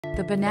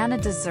the banana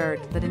dessert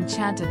that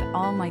enchanted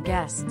all my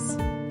guests.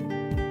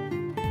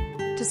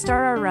 To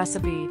start our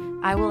recipe,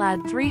 I will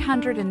add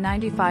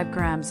 395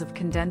 grams of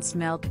condensed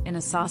milk in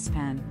a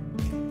saucepan.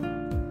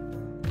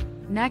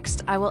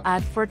 Next, I will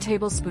add 4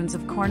 tablespoons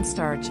of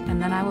cornstarch, and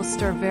then I will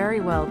stir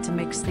very well to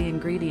mix the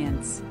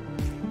ingredients.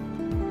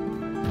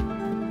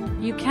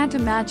 You can't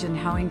imagine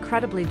how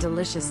incredibly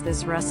delicious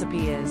this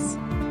recipe is.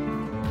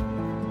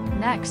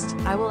 Next,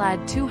 I will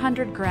add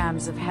 200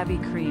 grams of heavy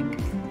cream.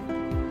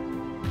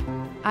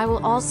 I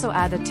will also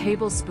add a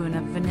tablespoon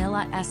of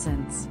vanilla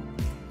essence.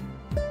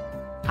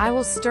 I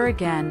will stir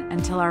again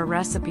until our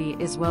recipe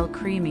is well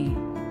creamy.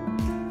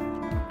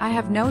 I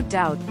have no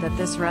doubt that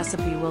this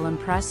recipe will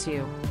impress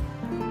you.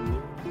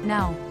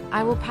 Now,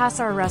 I will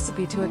pass our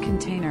recipe to a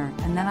container,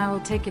 and then I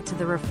will take it to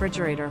the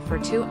refrigerator for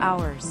 2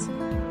 hours.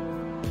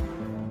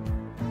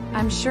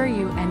 I'm sure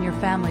you and your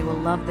family will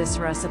love this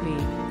recipe.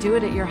 Do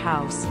it at your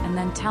house and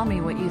then tell me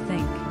what you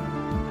think.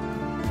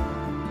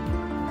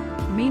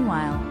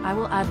 Meanwhile, I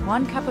will add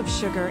 1 cup of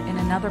sugar in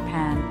another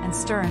pan and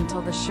stir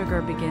until the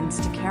sugar begins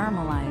to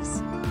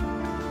caramelize.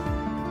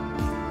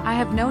 I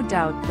have no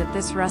doubt that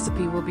this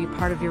recipe will be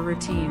part of your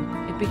routine.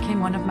 It became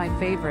one of my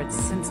favorites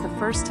since the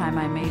first time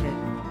I made it.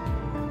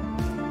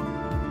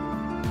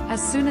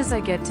 As soon as I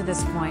get to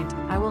this point,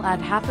 I will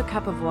add half a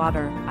cup of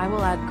water. I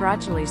will add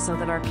gradually so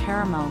that our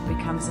caramel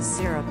becomes a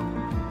syrup.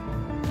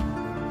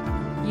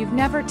 You've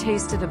never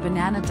tasted a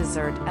banana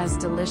dessert as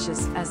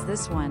delicious as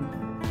this one.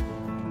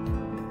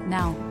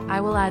 Now, I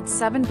will add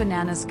 7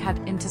 bananas cut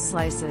into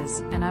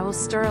slices, and I will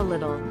stir a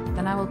little,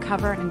 then I will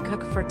cover and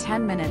cook for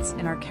 10 minutes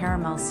in our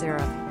caramel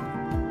syrup.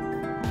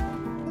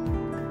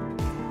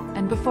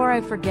 And before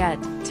I forget,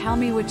 tell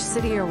me which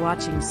city you're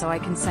watching so I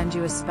can send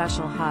you a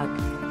special hug.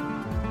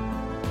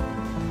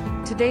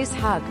 Today's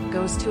hug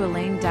goes to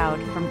Elaine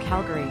Dowd from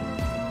Calgary.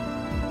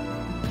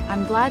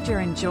 I'm glad you're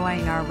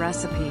enjoying our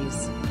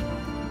recipes.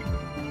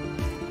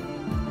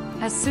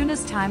 As soon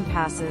as time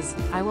passes,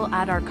 I will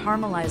add our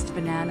caramelized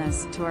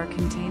bananas to our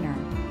container.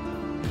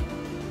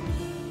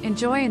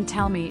 Enjoy and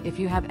tell me if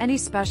you have any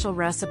special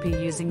recipe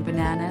using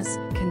bananas,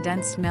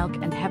 condensed milk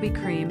and heavy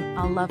cream.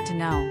 I'll love to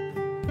know.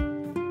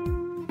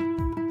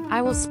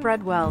 I will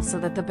spread well so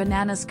that the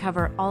bananas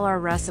cover all our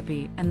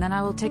recipe, and then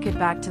I will take it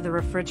back to the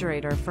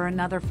refrigerator for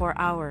another 4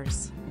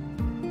 hours.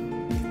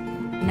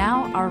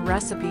 Now our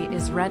recipe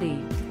is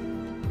ready.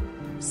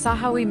 Saw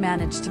how we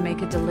managed to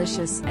make a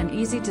delicious and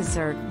easy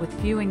dessert with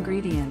few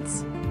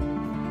ingredients.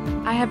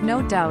 I have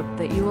no doubt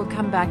that you will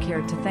come back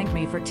here to thank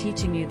me for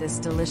teaching you this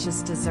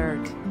delicious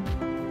dessert.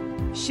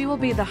 She will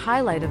be the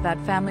highlight of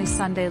that family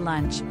Sunday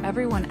lunch.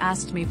 Everyone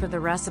asked me for the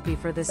recipe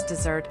for this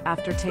dessert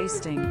after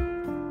tasting.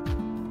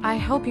 I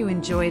hope you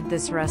enjoyed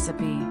this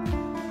recipe.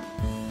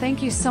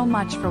 Thank you so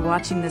much for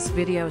watching this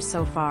video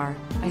so far.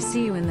 I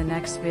see you in the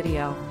next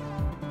video.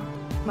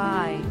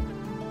 Bye.